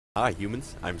Hi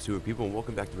humans, I'm Sewer People and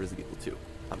welcome back to Resident Evil 2.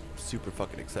 I'm super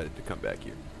fucking excited to come back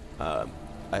here. I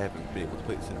haven't been able to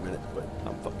play this in a minute, but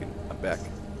I'm back,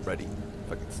 ready.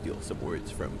 If I can steal some words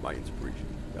from my inspiration,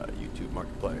 YouTube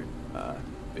Markiplier,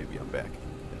 baby I'm back.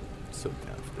 I'm so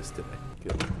down for this today.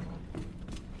 Good.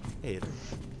 Hey,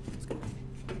 let's go.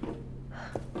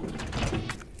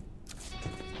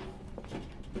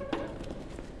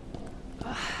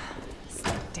 It's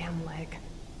that damn leg.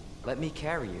 Let me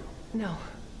carry you. No,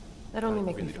 that only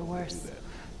make me feel worse.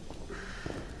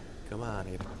 Come on,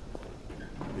 Ada.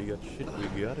 We got shit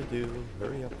we gotta do.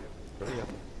 Hurry up. Hurry up.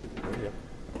 Hurry up.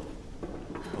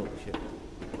 Holy shit.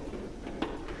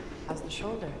 How's the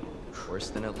shoulder?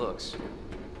 Worse than it looks.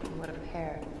 What a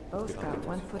pair. Both got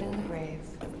one foot in the grave.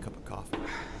 I have a cup of coffee.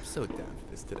 I'm so down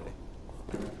for this today.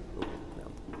 Oh, now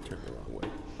I'm turning the wrong way.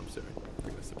 I'm sorry. I'm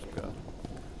gonna sip some coffee.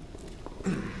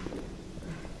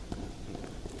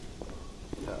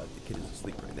 The kid is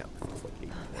asleep right now because it's like 8 in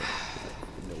the morning. I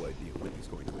have no idea when he's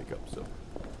going to wake up, so...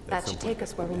 That should take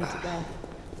us where we need to go.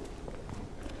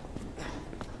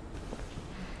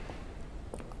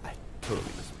 I totally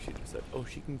missed what she just said. Oh,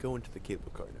 she can go into the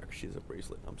cable car now because she has a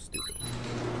bracelet. I'm stupid.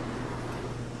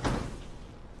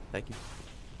 Thank you.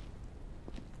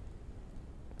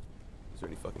 Is there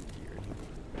any fucking gear in here?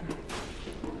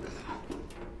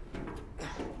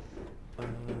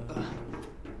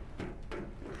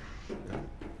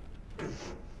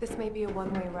 This may be a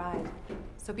one-way ride,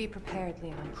 so be prepared,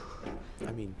 Leon.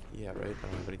 I mean, yeah, right? I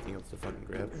don't have anything else to fucking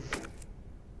grab.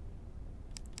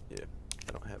 Yeah,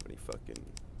 I don't have any fucking...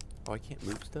 Oh, I can't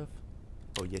move stuff?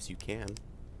 Oh, yes, you can.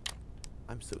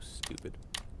 I'm so stupid.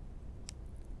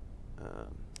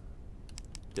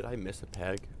 Did I miss a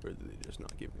bag, or did they just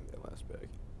not give me that last bag?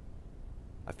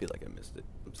 I feel like I missed it.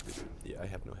 I'm stupid. Yeah, I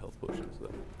have no health potions,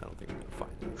 though. I don't think I'm gonna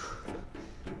find them.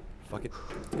 So, fuck it.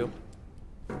 Let's go.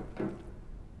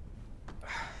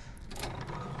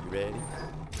 You ready?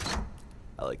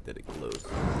 I like that it glows.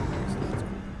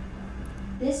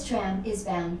 This tram is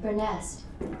bound for Nest.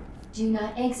 Do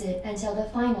not exit until the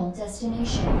final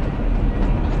destination.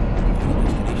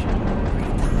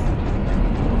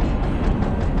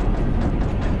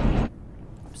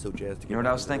 I'm so jazzed to get You know what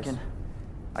I was thinking?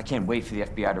 I can't wait for the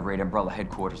FBI to raid Umbrella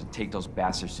headquarters and take those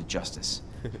bastards to justice.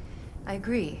 I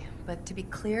agree, but to be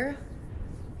clear,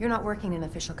 you're not working in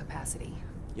official capacity.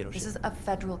 You know, This is a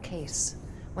federal case.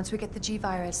 Once we get the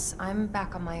G-Virus, I'm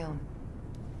back on my own.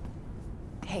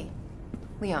 Hey,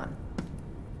 Leon.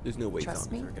 There's no way Trust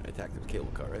zombies me? aren't gonna attack this cable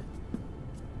car, right?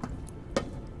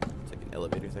 It's like an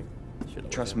elevator thing. Shit,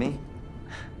 Trust me?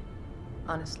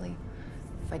 Honestly,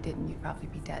 if I didn't, you'd probably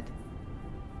be dead.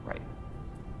 Right.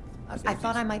 I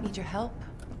thought I might need your help,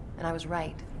 and I was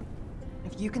right.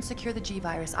 If you can secure the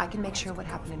G-Virus, I can make sure what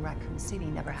happened in Raccoon City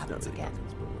never happens again.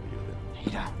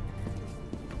 Ada,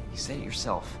 you said it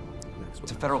yourself. It's a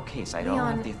It's federal case. I don't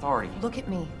have the authority. Look at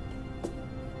me.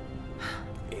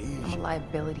 I'm a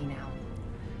liability now.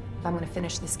 If I'm gonna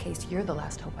finish this case, you're the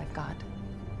last hope I've got.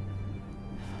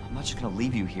 I'm not just gonna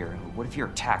leave you here. What if you're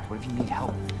attacked? What if you need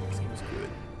help? This game is good.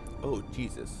 Oh,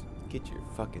 Jesus. Get your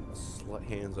fucking slut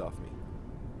hands off me.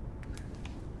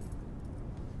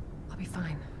 I'll be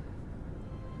fine.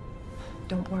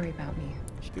 Don't worry about me.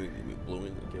 She's doing me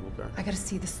blowing the cable car. I gotta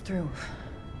see this through.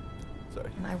 Sorry.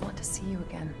 And I want to see you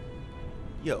again.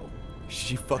 Yo,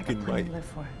 she I got fucking plenty might. to live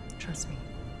for. Trust me.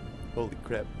 Holy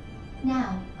crap.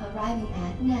 Now arriving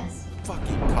at Nest.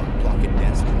 Fucking cock blocking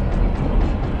nest.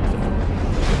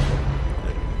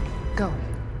 Go.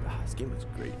 This game is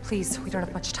great. Please, we don't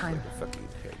have much time. Like a fucking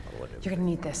okay, I'll let him. You're gonna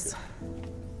need this.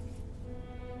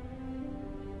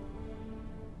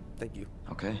 Thank you.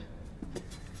 Okay.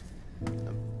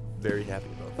 I'm very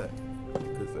happy about that.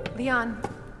 Because Leon,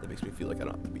 that makes me feel like I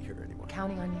don't have to be here anymore.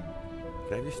 counting on you.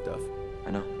 Can I have your stuff? I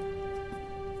know.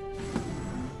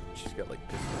 She's got like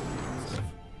pistols and stuff.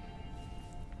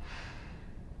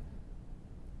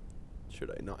 Should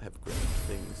I not have grabbed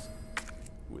things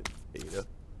with Ada?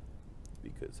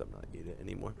 Because I'm not Ada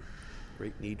anymore.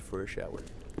 Great need for a shower.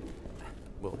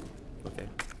 Well, okay.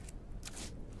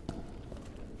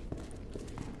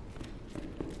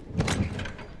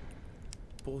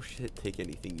 Bullshit, take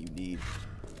anything you need.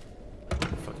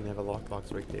 You fucking have a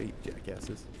lockbox right there, you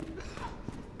jackasses.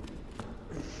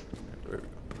 Alright, there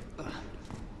we go.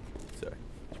 Sorry,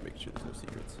 just make sure there's no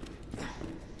secrets.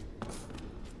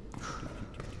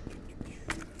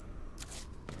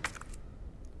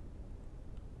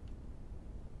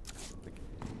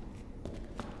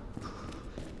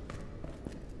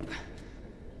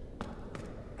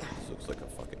 This looks like a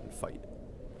fucking fight.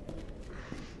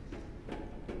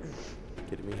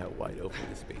 Kidding me how wide open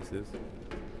this space is?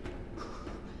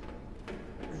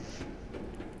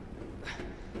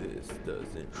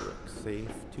 doesn't look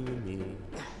safe to me.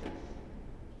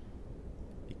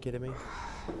 You kidding me?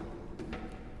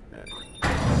 Alright.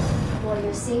 For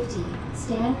your safety,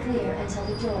 stand clear until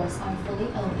the doors are fully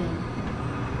open.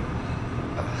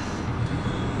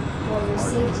 For your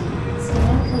safety,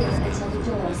 stand clear until the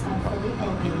doors are fully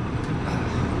open.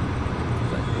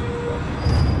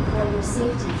 For your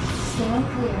safety, stand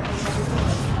clear until the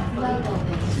doors are fully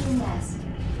open to the nest.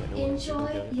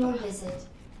 Enjoy your visit.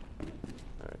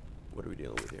 Alright, what are we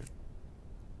dealing with here?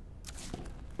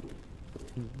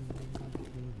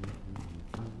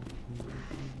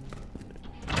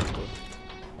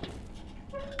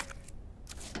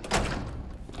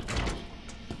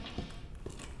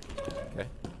 Okay.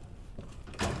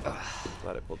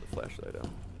 Glad I pulled the flashlight out.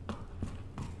 What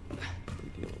are we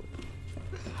dealing with?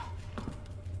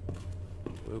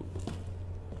 Whoa.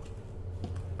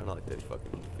 I don't like that he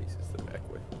fucking faces the back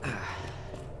way.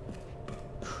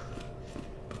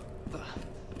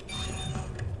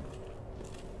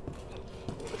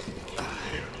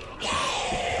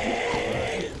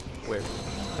 Where?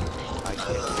 I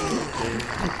can't see anything.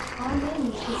 Our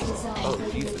menu is designed for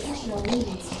Jesus. nutritional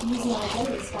needs using our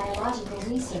latest biological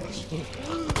research.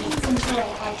 Please enjoy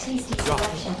our tasty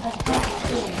selection of healthy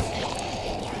foods.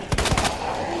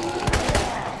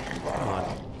 Come on.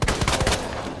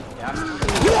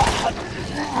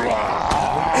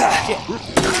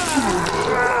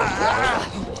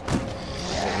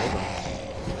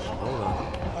 Hold on.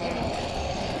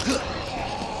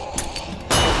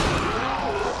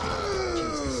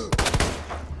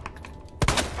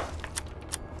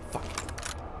 Fuck.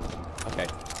 Okay.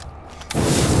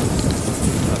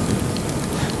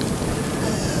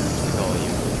 It's all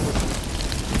you.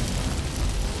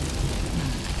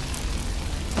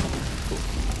 Cool.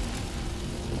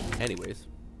 Anyways.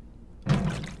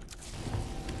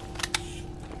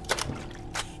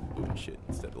 Boom shit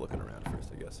instead of looking around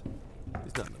first, I guess.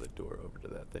 There's not another door over to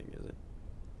that thing, is it?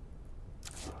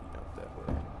 Out that way.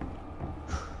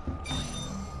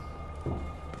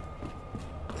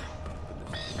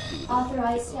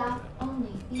 Authorized staff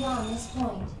only beyond this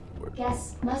point.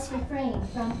 Guests must refrain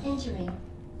from entering.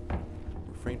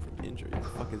 Refrain from injury. What the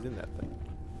fuck is in that thing?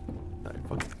 Alright,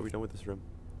 fuck it. Are we done with this room?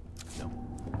 No.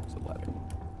 It's a ladder.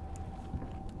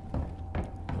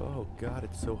 Oh god,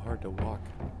 it's so hard to walk.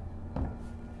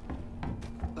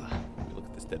 Let me look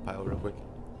at this dead pile real quick.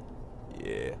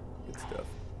 Yeah, good stuff.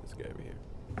 This guy over here.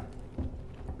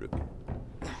 Rookie.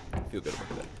 I feel good about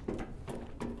that.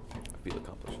 I feel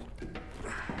accomplished. I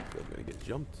feel I'm gonna get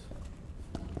jumped.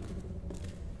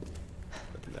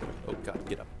 Nothing that way. Oh god,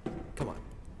 get up. Come on.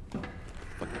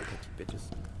 Fucking touchy bitches.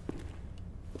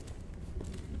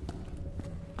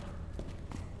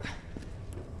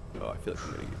 Oh, I feel like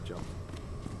I'm gonna get jumped.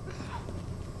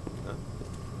 Huh?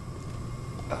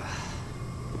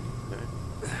 Alright.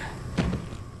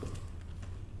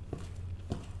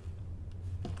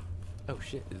 Oh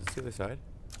shit, is this the other side?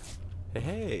 Hey,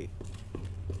 hey!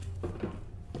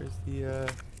 Where's the,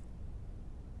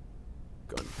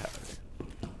 gunpowder?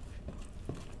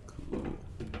 Cool.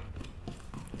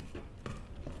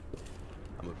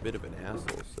 I'm a bit of an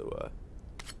asshole, so,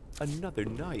 another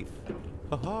knife!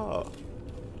 Haha!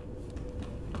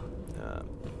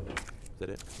 Is that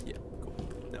it? Yeah, cool.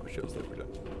 Now it shows that we're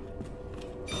done.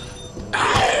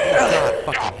 God,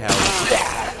 fucking hell.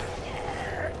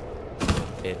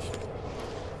 Itch.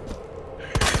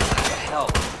 Hell.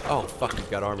 Oh, fuck, he's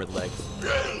got armored legs.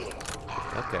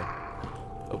 Okay.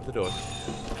 Open the door.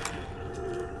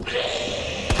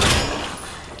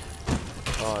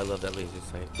 Oh, I love that laser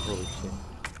sight. Holy shit.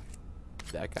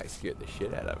 That guy scared the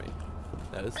shit out of me.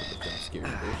 Now this is some jump scary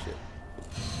bullshit.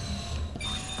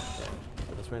 Yeah.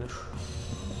 What else right now?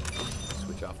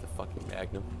 Switch off the fucking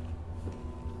Magnum.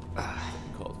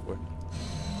 Called for.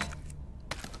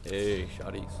 Hey,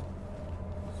 shotties.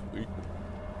 Sweet.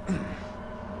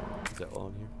 Is that all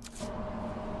in here?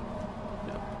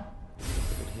 No.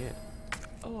 Good hand.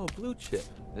 Oh, blue chip.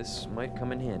 This might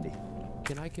come in handy.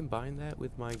 Can I combine that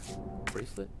with my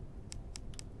bracelet?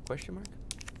 Question mark?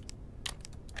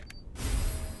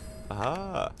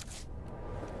 Aha!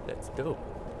 That's dope.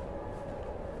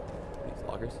 These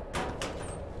lockers?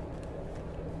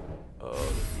 Oh,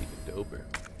 that's even doper.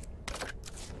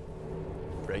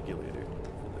 Regulator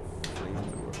for the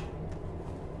flamethrower.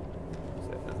 Is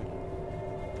that nothing?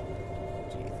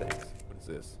 Gee, thanks. What is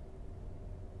this?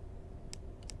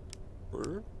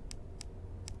 Brr?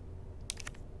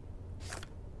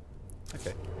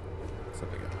 Okay.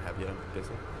 Something I don't have yet, I'm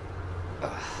guessing.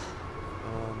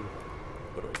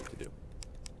 What do I need to do?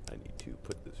 I need to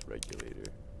put this regulator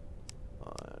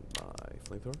on my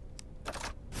flamethrower.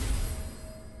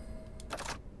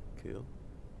 Cool.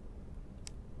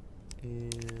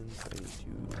 And I need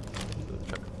to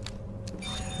chuck.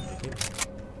 Okay.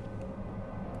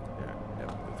 Yeah,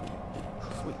 go through.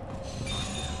 Sweet.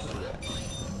 Look at that.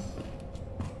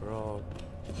 We're all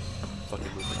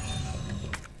fucking moving.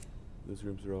 Those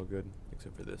rooms are all good,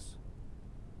 except for this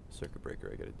circuit breaker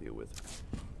I gotta deal with.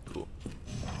 Cool.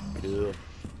 Cool.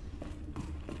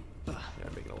 Yeah,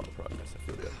 I'm making a lot of progress. I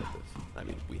feel good about this. I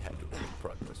mean, we had to make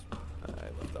progress. I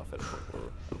left off at a point where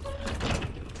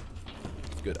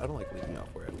it's good. I don't like leaving off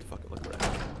where we fucking look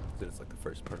around. Because it's like the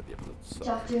first part of the episode. So.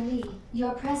 Dr. Lee,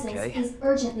 your presence Okay. is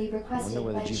urgently I requested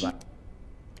wonder where by the Chief.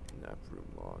 Nap room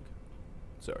log.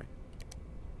 Sorry.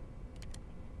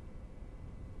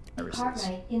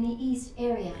 Cartwright in the east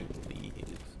area. Lee is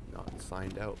not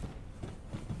signed out.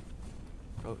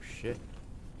 Oh shit.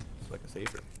 It's like a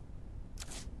safe room.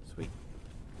 Sweet.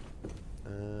 I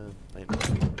am not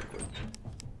real quick.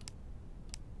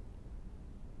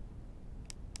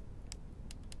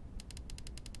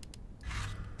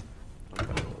 I'm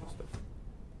cutting all this stuff.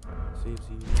 Save Z.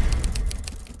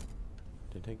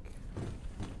 Tank.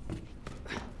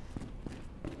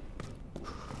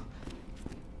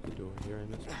 The door here I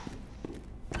missed.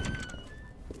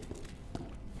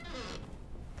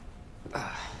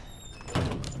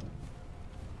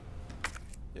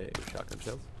 Yeah, shotgun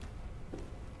shells.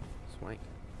 Swank.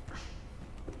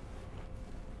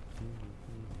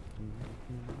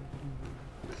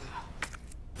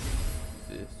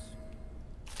 This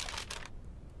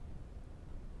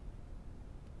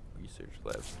research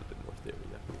labs to the north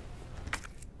area.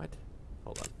 What?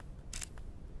 Hold on.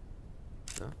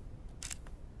 No?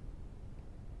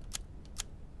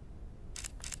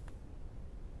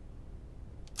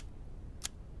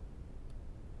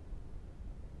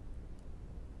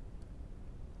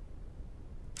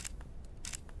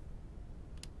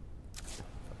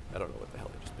 I don't know what the hell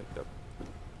I just picked up.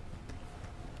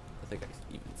 I think I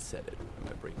even said it, and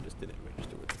my brain just didn't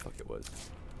register what the fuck it was.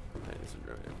 Alright, this is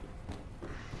really empty.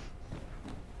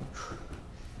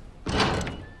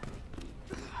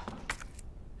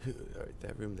 Alright,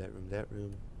 that room, that room, that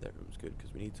room. That room's good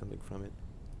because we need something from it.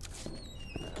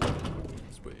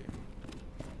 This way.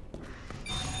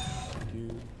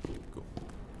 Cool.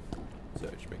 So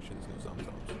I should make sure there's no zombie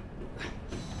bombs.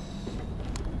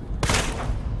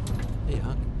 Hey,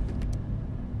 Hunk.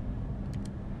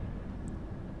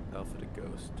 Alpha to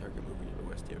Ghost. Target moving in the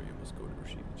west area must go to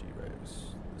Rashid G.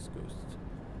 Virus.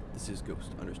 This is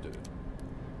Ghost. Understood.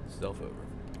 This is Alpha over.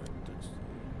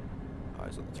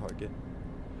 Eyes on the target.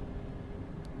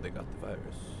 They got the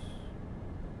virus.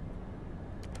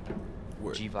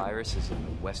 Word. G virus is in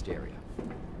the west area.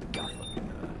 Got it.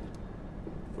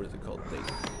 What is it called? They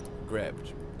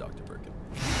grabbed Dr. Birkin.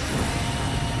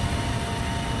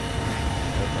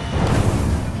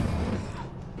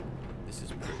 This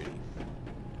is pretty.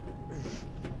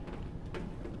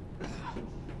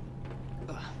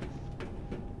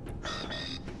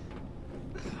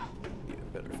 Need a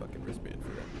better fucking wristband for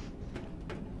that.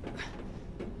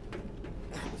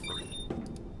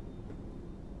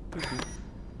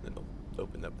 Then they'll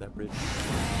open up that bridge.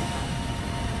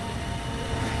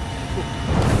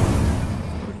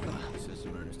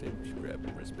 System understand. We should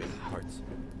grab wristband parts.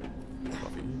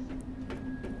 Coffee.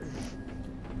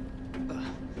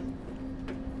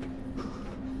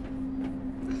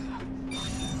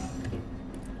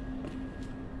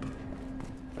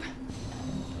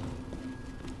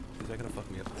 Is that gonna fuck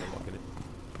me up if I walk in it?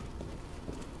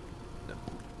 No.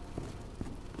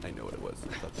 I know what it was.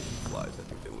 I thought they were flies. I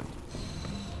think they would.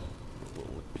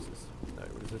 What is this?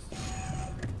 Alright, what is this?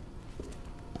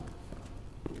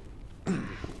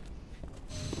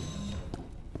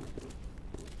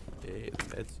 Hey, the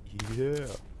meds. Yeah.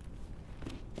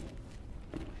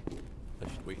 I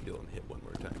should wait until I'm hit one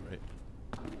more time, right?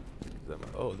 'Cause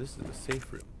oh, this is the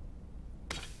safe room.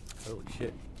 Holy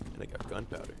shit. And I got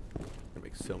gunpowder. I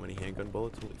make so many handgun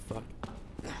bullets. Holy fuck.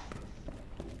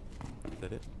 Is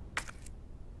that it?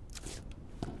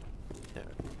 Yeah.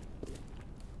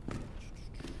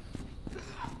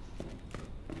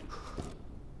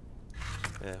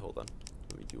 Hold on.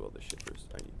 Let me do all this shit first.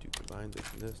 I need to combine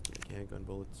this and this to make handgun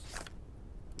bullets.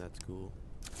 That's cool.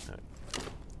 Alright.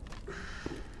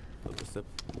 Load this up.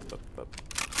 Up.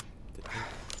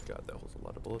 God, that holds a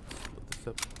lot of bullets. Load this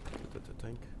up. Put the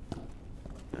tank.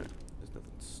 Alright. There's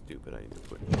nothing stupid I need to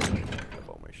put in here. I have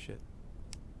all my shit.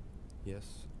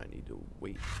 Yes, I need to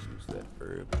wait to use that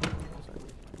herb because I'm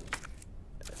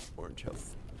at orange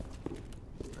health.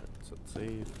 Alright, so let's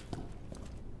save.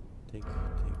 Take.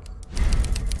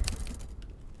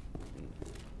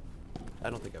 I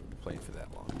don't think I've been playing for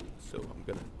that long, so I'm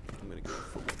gonna go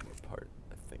for one more part,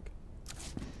 I think.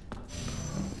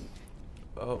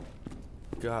 Oh,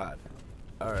 God.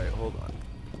 Alright, hold on.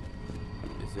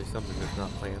 Is there something that's not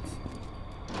plants?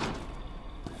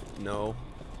 No.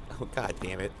 Oh, god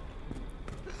damn it.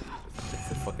 That's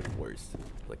the fucking worst.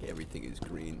 Like, everything is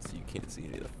green, so you can't see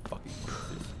any of the fucking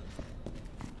monsters.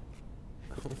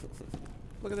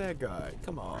 Look at that guy.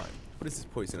 Come on. What is this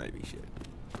poison ivy shit?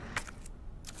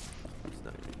 It's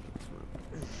not even in this room.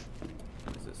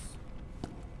 What is this?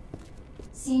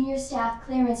 Senior staff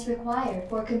clearance required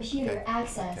for computer Okay.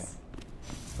 access. Okay.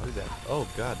 What is that? Oh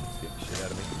god, this scared the shit out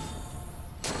of me.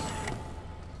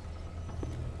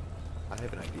 I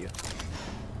have an idea.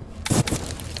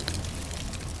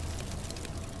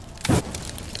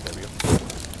 There we go.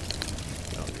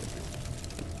 Oh, yeah.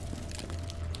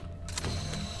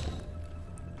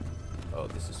 Oh,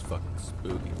 this is fucking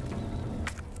spooky.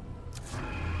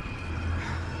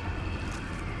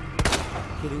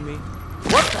 Kidding me?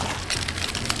 What the?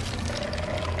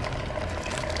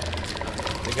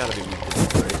 They gotta be weak to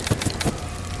this, right?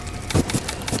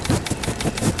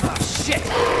 Oh, shit!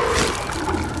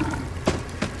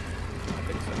 I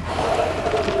think so.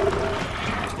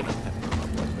 I'm just gonna have them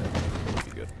up like that. That'll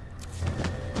be good.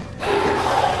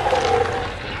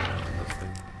 This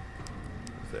thing.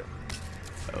 What's that?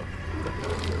 Oh.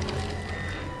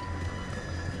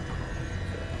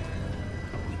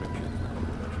 Just make sure there's not a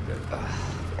bunch of guys.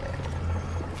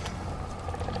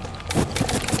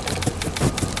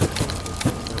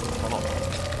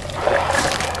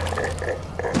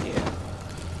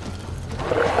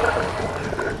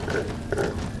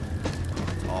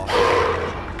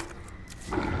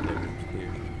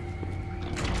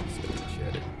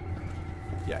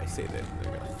 Yeah, I say that,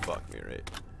 they're gonna fuck me, right?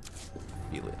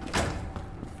 Feel it.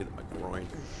 Feel it in my groin.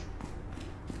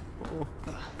 Oh.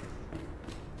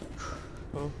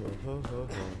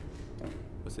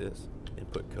 What's this?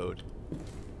 Input code.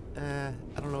 I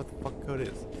don't know what the fuck code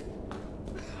is.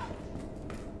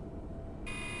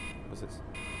 What's this?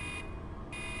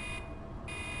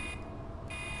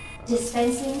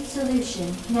 Dispensing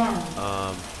solution now.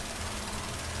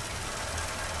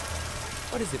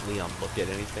 What is it, Leon? Look at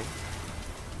anything?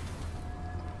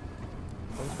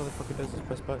 All this motherfucker does is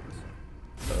press buttons.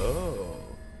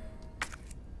 Oh.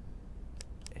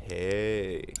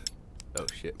 Hey. Oh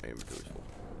shit, my inventory's full.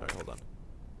 Alright, hold on.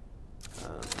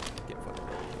 Get fucking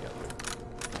everything out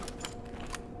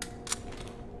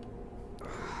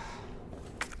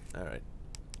there. Alright.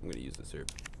 I'm gonna use this herb.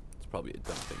 It's probably a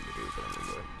dumb thing to do, but I'm gonna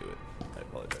go ahead and do it. I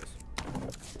apologize.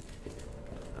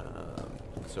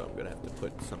 So I'm gonna have to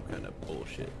put some kind of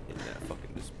bullshit in that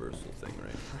fucking dispersal thing,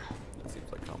 right? That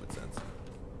seems like common sense.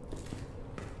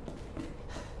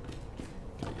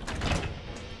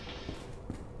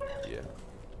 Yeah.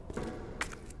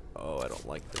 Oh, I don't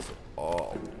like this at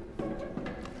all.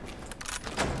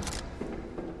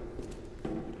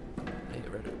 Hey, I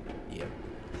read it. Yeah.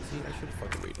 See, I should have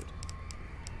fucking waited.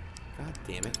 God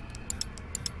damn it.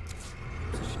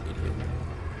 I'm such an idiot.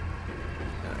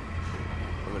 Alright.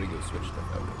 I'm gonna go switch stuff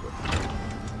out real quick.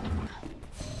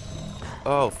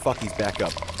 Oh, fuck, he's back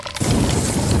up.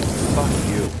 Fuck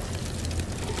you.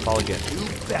 Call again. You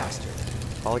bastard.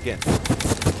 Call again.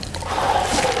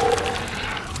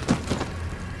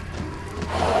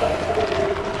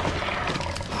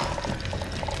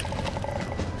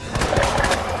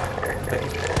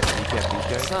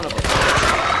 Son of a...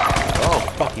 Oh,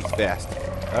 fuck, he's fast.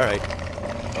 Alright.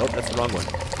 Oh, that's the wrong one.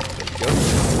 There you go.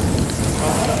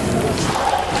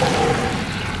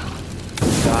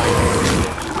 Die.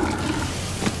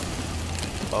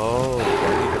 Oh, do I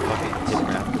need to fucking hit him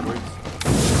afterwards?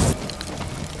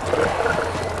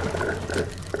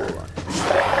 Hold on.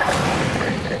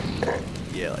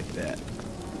 Yeah, like that.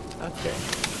 Okay.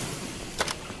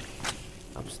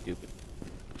 I'm stupid.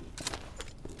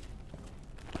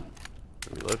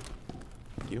 Reload.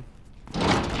 Thank you.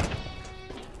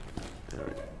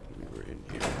 Alright, we were in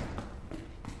here.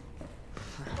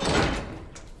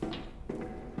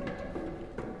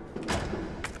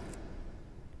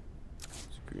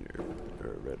 There's a green herb, or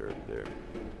a red herb there.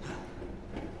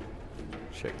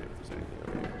 Checking if there's anything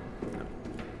over here. No.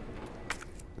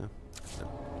 No? No.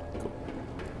 Cool.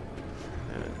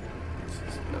 This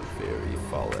is a very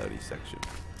Fallout-y section.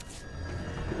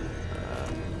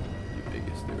 You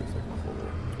biggest, there was like a whole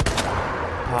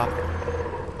pop.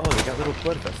 Oh, they got little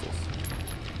blood vessels.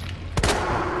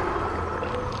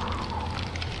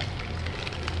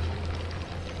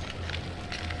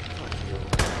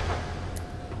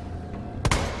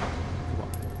 Come on.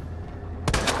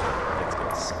 That's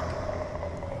gonna suck.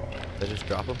 Did I just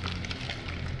drop them?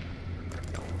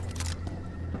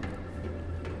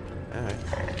 Alright.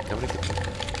 I'm gonna get you.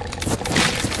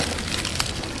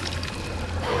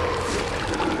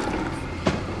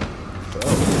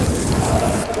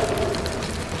 Oh.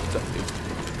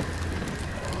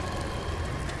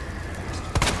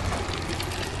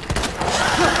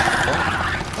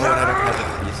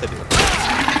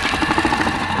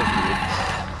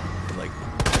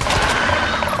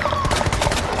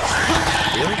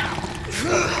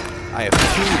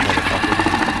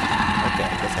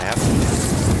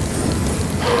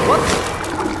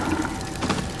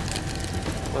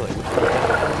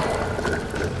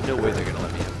 No way they're gonna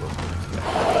let me have both.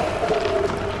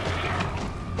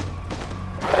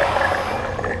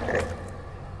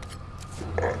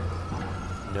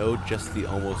 No, just the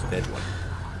almost dead one.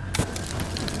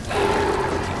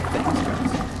 Thanks,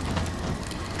 guys.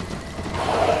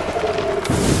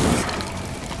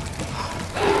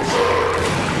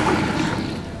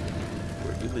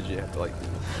 We legit have to like.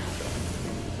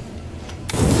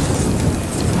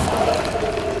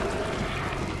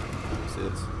 What's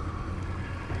this?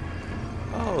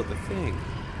 Oh, the thing.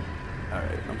 All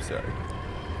right, I'm sorry.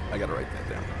 I gotta write that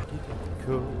down.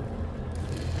 Cool.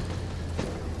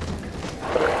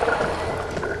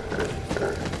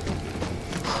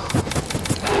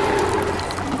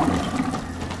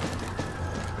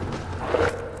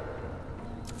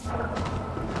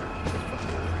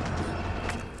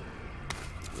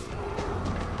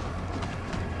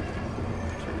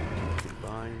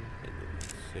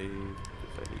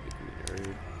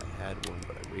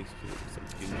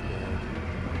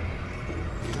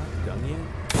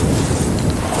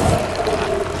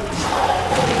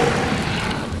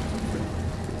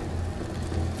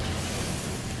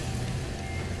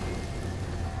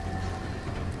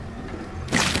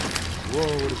 Whoa,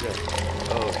 what is that?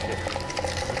 Oh, shit.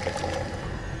 Okay.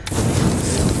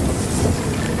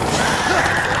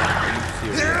 Are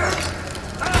you serious?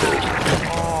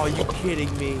 Oh, you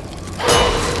kidding me?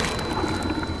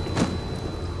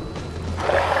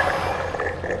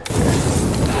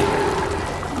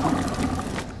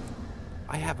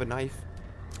 I have a knife.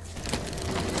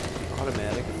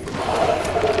 Automatic.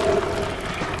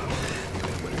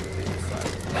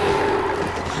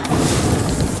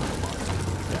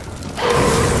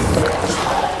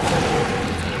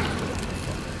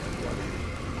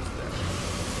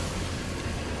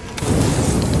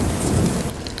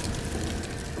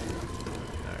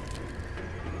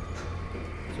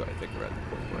 So I think we're at the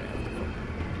point where I have to fucking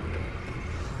do it.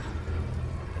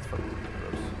 That's fucking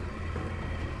gross.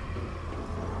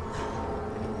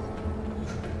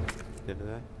 Into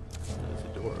that? There's a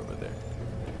door over there.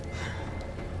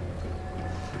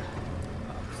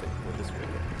 Looks like go this way.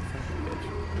 Son of a bitch.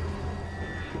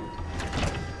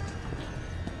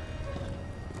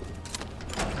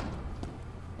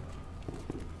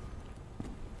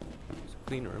 It's a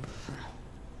clean room.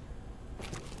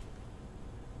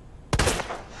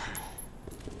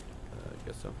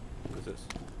 So, what is this?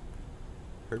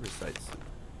 Herbicides.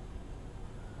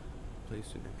 Place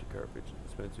an empty cartridge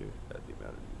dispenser at the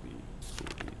amount of UV.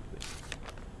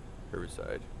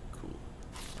 Herbicide. Cool.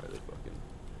 Are they fucking...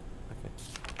 Okay.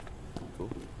 Cool.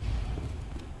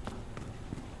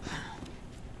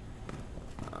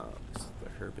 This is the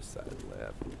herbicide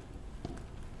lab.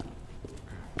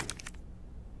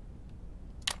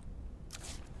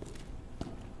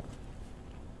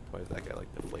 Why is that guy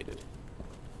like deflated?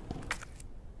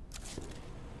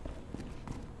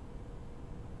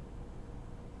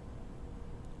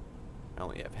 I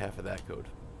only have half of that code.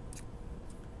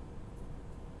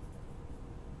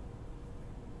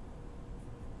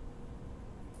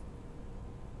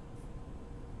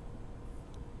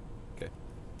 Okay.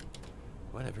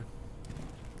 Whatever.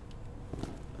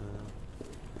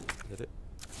 Is that it?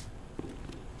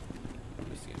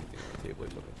 Missing anything on the table or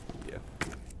something? Yeah.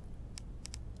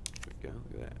 There we go.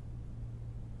 Look at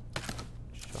that.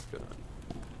 Shotgun.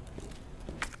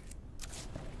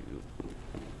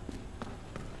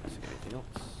 Anything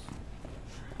else?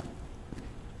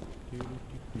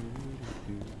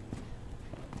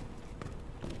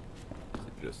 Is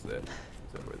it just that? Is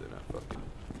that where they're not fucking?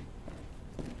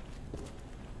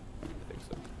 I think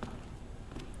so.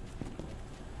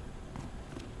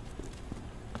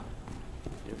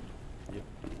 Yep. Yep.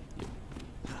 Yep.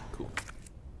 Cool.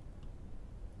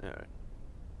 Alright.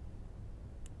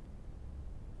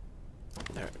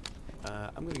 Alright.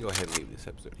 I'm gonna go ahead and leave this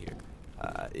episode here.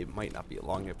 It might not be a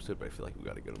long episode, but I feel like we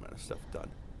got a good amount of stuff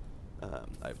done.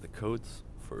 I have the codes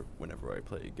for whenever I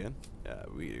play again.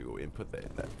 We go input that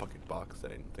in that fucking box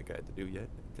that I didn't think I had to do yet.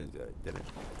 It turns out I didn't.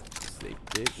 This is a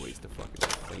big waste of fucking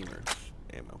flamer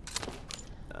ammo.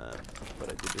 But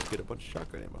I did just get a bunch of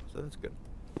shotgun ammo, so that's good.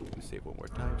 I'm gonna save one more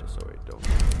time just so I don't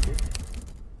forget.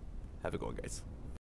 Have a good one, guys.